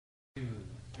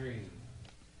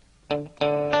The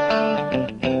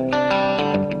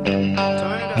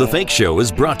Fake Show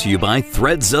is brought to you by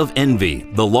Threads of Envy,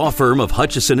 the law firm of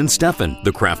Hutchison and Steffen,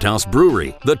 the Craft House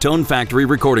Brewery, the Tone Factory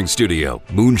Recording Studio,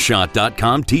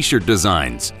 Moonshot.com T-shirt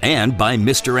designs, and by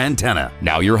Mr. Antenna.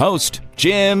 Now your host,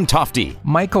 Jim Tofte.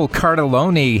 Michael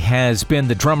Carteloone has been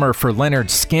the drummer for Lynyrd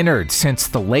Skynyrd since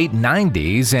the late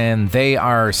 90s, and they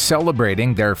are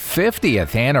celebrating their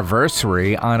 50th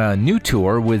anniversary on a new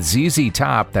tour with ZZ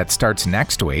Top that starts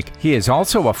next week. He is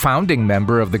also a founding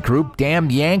member of the group Damn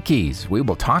Yankees. We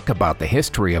will talk about the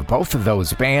history of both of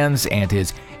those bands and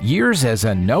his years as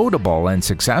a notable and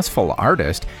successful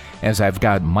artist, as I've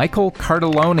got Michael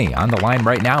Carteloone on the line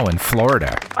right now in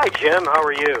Florida. Hi, Jim. How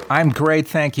are you? I'm great,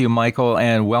 thank you, Michael,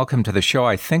 and welcome to the show.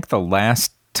 I think the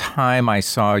last time I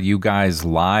saw you guys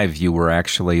live, you were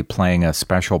actually playing a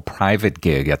special private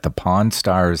gig at the Pawn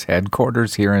Stars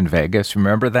headquarters here in Vegas.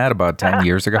 Remember that, about 10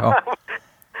 years ago?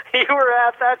 You were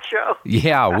at that show.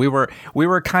 Yeah, we were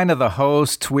kind of the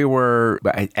hosts.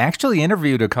 I actually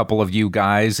interviewed a couple of you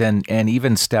guys and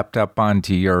even stepped up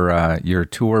onto your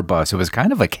tour bus. It was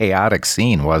kind of a chaotic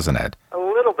scene, wasn't it? A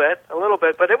little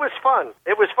bit, but it was fun.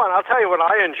 I'll tell you what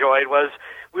I enjoyed was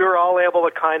we were all able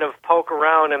to kind of poke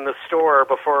around in the store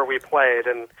before we played,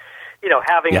 and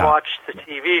having watched the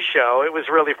TV show, it was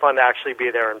really fun to actually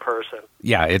be there in person.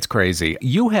 Yeah, it's crazy.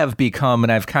 You have become,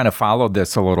 and I've kind of followed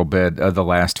this a little bit the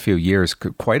last few years,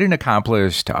 quite an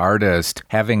accomplished artist,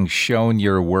 having shown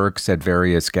your works at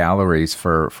various galleries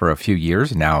for a few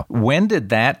years now. When did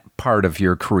that part of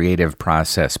your creative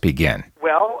process begin?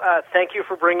 Well, thank you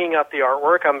for bringing up the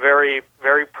artwork. I'm very,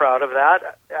 very proud of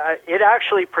that. It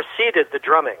actually preceded the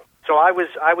drumming. So I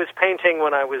was painting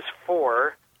when I was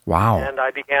 4. Wow. And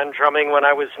I began drumming when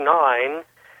I was 9,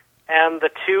 and the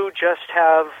two just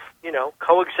have,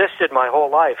 coexisted my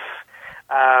whole life.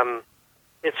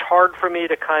 It's hard for me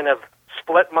to kind of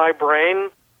split my brain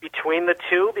between the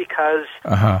two because,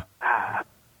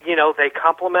 they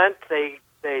complement, they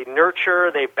nurture,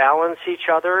 they balance each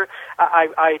other.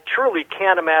 I truly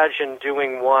can't imagine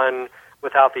doing one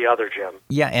without the other, Jim.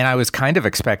 Yeah, and I was kind of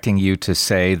expecting you to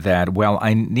say that, well,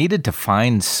 I needed to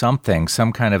find some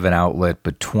kind of an outlet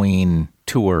between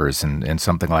tours and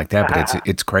something like that, but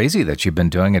it's crazy that you've been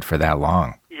doing it for that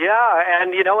long. Yeah,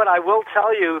 and you know what, I will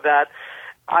tell you that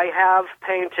I have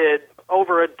painted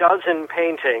over a dozen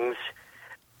paintings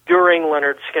during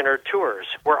Lynyrd Skynyrd tours,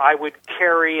 where I would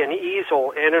carry an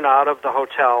easel in and out of the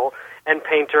hotel and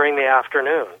paint during the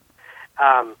afternoon.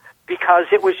 Because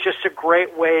it was just a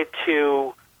great way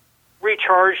to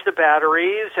recharge the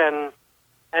batteries and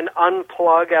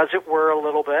unplug, as it were, a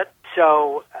little bit.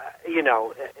 So,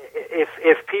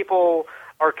 if people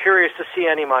are curious to see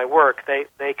any of my work,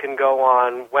 they can go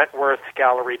on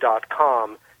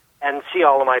wentworthgallery.com and see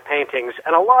all of my paintings.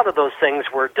 And a lot of those things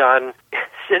were done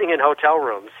sitting in hotel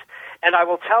rooms. And I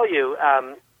will tell you,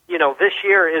 this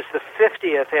year is the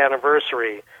 50th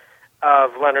anniversary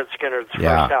of Lynyrd Skynyrd's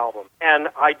first album. And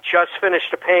I just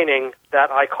finished a painting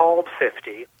that I called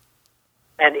 50,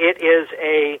 and it is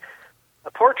a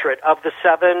portrait of the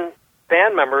 7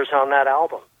 band members on that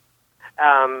album.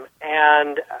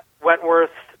 And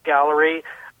Wentworth Gallery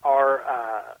are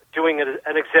doing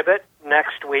an exhibit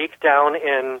next week down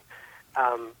in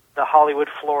the Hollywood,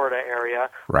 Florida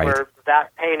area, where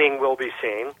that painting will be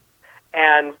seen.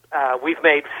 And we've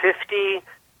made 50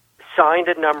 signed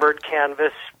and numbered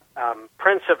canvas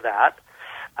prints of that,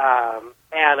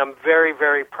 and I'm very,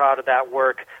 very proud of that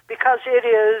work because it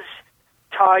is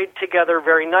tied together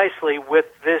very nicely with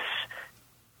this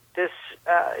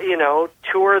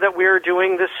tour that we're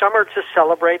doing this summer to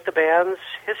celebrate the band's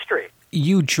history.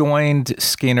 You joined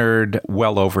Skynyrd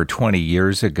well over 20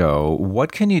 years ago.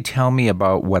 What can you tell me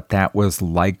about what that was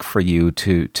like for you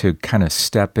to kind of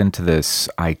step into this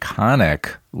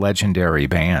iconic, legendary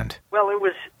band? Well, it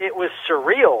was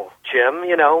surreal, Jim.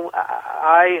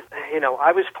 I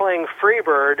was playing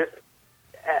Freebird,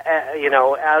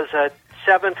 as a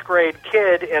 7th grade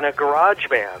kid in a garage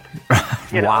band.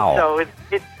 Wow. So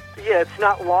it's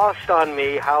not lost on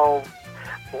me how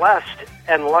blessed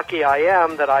and lucky I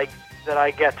am that I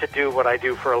get to do what I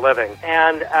do for a living.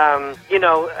 And, I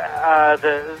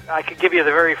could give you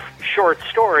the very short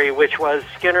story, which was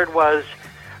Skynyrd was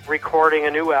recording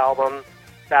a new album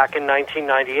back in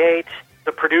 1998.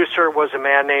 The producer was a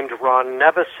man named Ron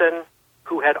Nevison,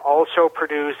 who had also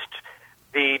produced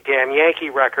the Damn Yankee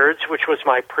records, which was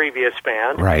my previous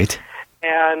band. Right.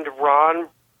 And Ron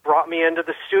brought me into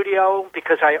the studio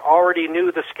because I already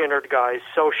knew the Skynyrd guys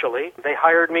socially. They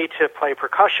hired me to play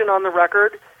percussion on the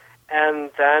record, and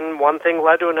then one thing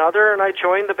led to another, and I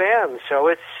joined the band. So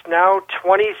it's now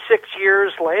 26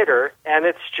 years later, and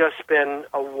it's just been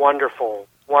a wonderful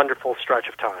wonderful stretch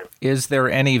of time. Is there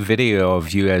any video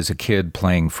of you as a kid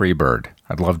playing Freebird?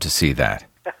 I'd love to see that.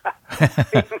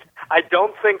 I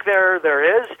don't think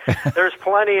there is. There's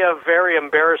plenty of very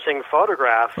embarrassing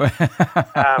photographs. But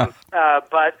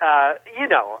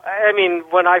I mean,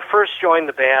 when I first joined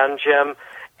the band, Jim,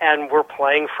 and we're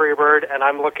playing Freebird, and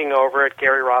I'm looking over at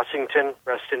Gary Rossington,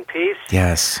 rest in peace.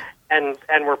 Yes. And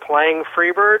we're playing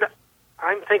Freebird,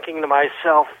 I'm thinking to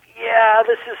myself, yeah,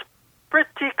 this is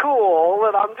pretty cool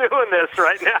that I'm doing this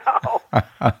right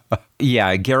now.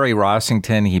 Yeah, Gary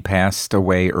Rossington, he passed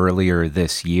away earlier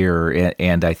this year,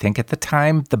 and I think at the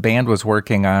time the band was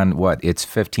working on, its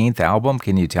 15th album?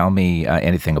 Can you tell me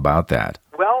anything about that?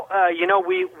 Well,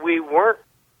 we weren't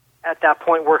at that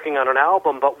point working on an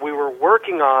album, but we were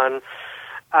working on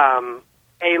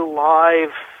a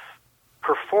live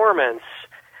performance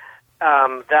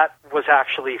that was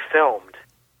actually filmed.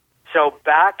 So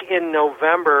back in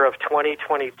November of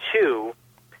 2022,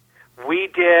 we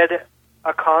did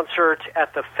a concert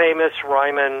at the famous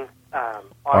Ryman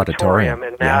Auditorium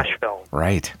in Nashville. Yeah,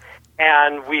 right.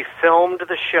 And we filmed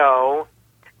the show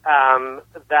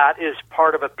that is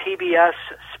part of a PBS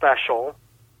special.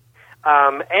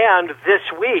 And this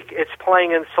week, it's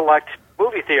playing in select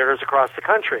movie theaters across the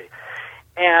country.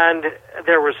 And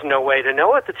there was no way to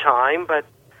know at the time, but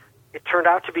it turned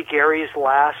out to be Gary's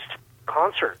last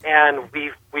concert. And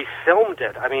we filmed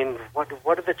it. I mean,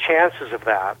 what are the chances of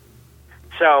that?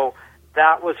 So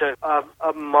that was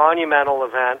a monumental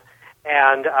event.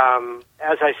 And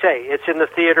as I say, it's in the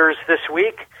theaters this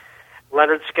week.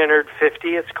 Lynyrd Skynyrd 50,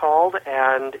 it's called.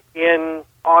 And in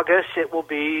August, it will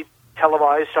be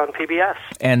televised on PBS.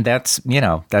 And that's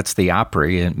the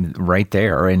Opry right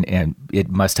there. And it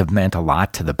must have meant a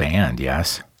lot to the band,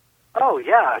 yes? Oh,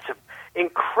 yeah. It's an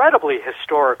incredibly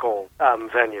historical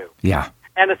venue. Yeah.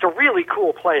 And it's a really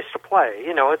cool place to play.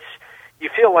 You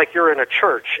feel like you're in a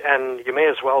church, and you may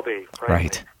as well be.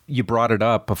 Right. You brought it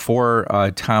up before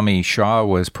Tommy Shaw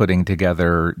was putting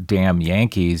together Damn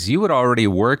Yankees. You had already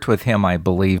worked with him, I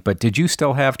believe, but did you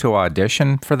still have to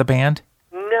audition for the band?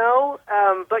 No,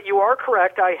 but you are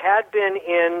correct. I had been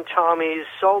in Tommy's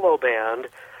solo band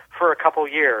for a couple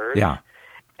years. Yeah.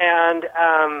 And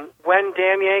when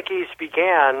Damn Yankees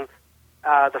began,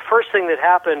 the first thing that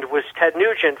happened was Ted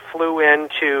Nugent flew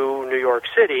into New York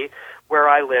City, where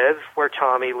I live, where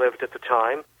Tommy lived at the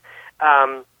time.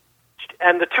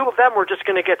 And the two of them were just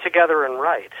going to get together and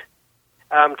write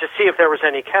to see if there was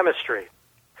any chemistry.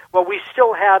 Well, we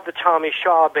still had the Tommy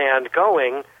Shaw band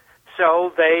going,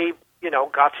 so they,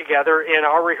 got together in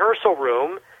our rehearsal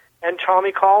room, and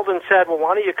Tommy called and said, well,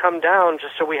 why don't you come down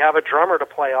just so we have a drummer to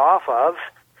play off of?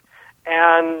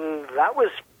 And that was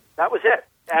it.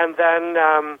 And then,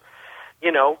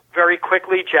 very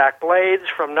quickly, Jack Blades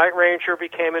from Night Ranger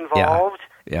became involved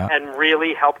and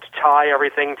really helped tie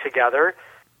everything together.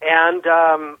 And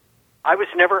I was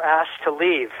never asked to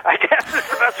leave, I guess is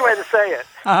the best way to say it.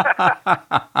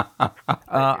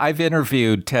 I've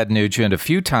interviewed Ted Nugent a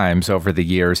few times over the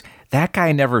years. That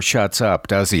guy never shuts up,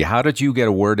 does he? How did you get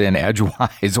a word in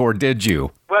edgewise, or did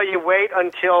you? Well, you wait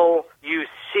until you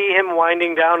see him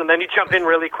winding down, and then you jump in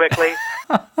really quickly.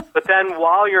 But then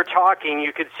while you're talking,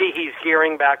 you could see he's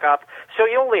gearing back up, so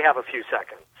you only have a few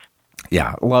seconds.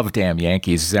 Yeah, love Damn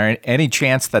Yankees. Is there any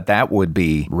chance that would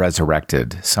be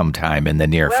resurrected sometime in the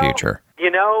near future?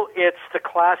 It's the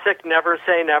classic never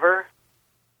say never.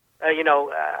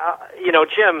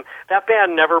 Jim, that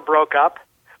band never broke up.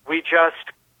 We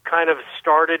just kind of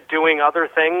started doing other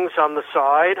things on the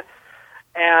side,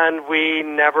 and we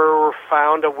never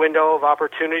found a window of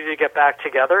opportunity to get back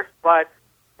together. But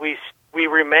we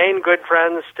remain good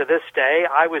friends to this day.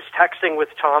 I was texting with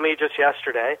Tommy just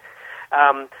yesterday.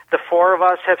 The four of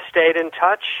us have stayed in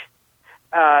touch.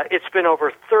 It's been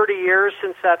over 30 years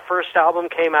since that first album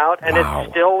came out, and It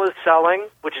still is selling,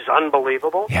 which is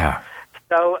unbelievable. Yeah.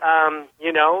 So,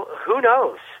 who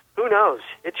knows? Who knows?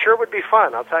 It sure would be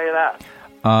fun, I'll tell you that.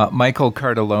 Michael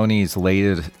Cartellone's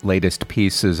latest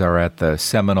pieces are at the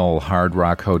Seminole Hard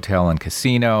Rock Hotel and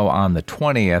Casino on the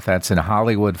 20th. That's in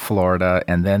Hollywood, Florida.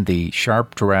 And then the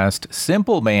Sharp Dressed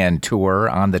Simple Man Tour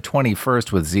on the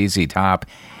 21st with ZZ Top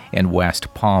in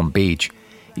West Palm Beach.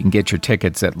 You can get your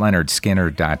tickets at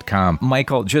LynyrDSkynyrd.com.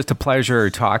 Michael, just a pleasure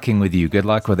talking with you. Good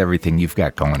luck with everything you've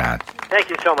got going on. Thank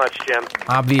you so much, Jim.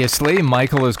 Obviously,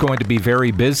 Michael is going to be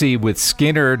very busy with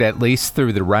Skynyrd at least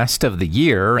through the rest of the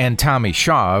year. And Tommy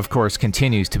Shaw, of course,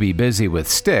 continues to be busy with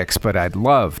Styx, but I'd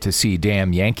love to see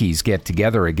Damn Yankees get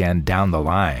together again down the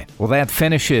line. Well, that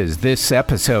finishes this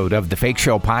episode of the Fake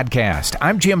Show podcast.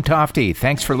 I'm Jim Tofte.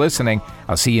 Thanks for listening.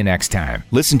 I'll see you next time.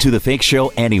 Listen to The Fake Show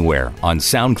anywhere on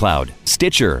SoundCloud,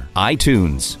 Stitcher, Stitcher,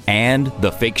 iTunes, and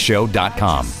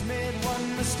thefakeshow.com. Made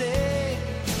one mistake.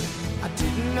 I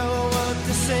didn't know what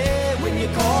to say when you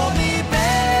called me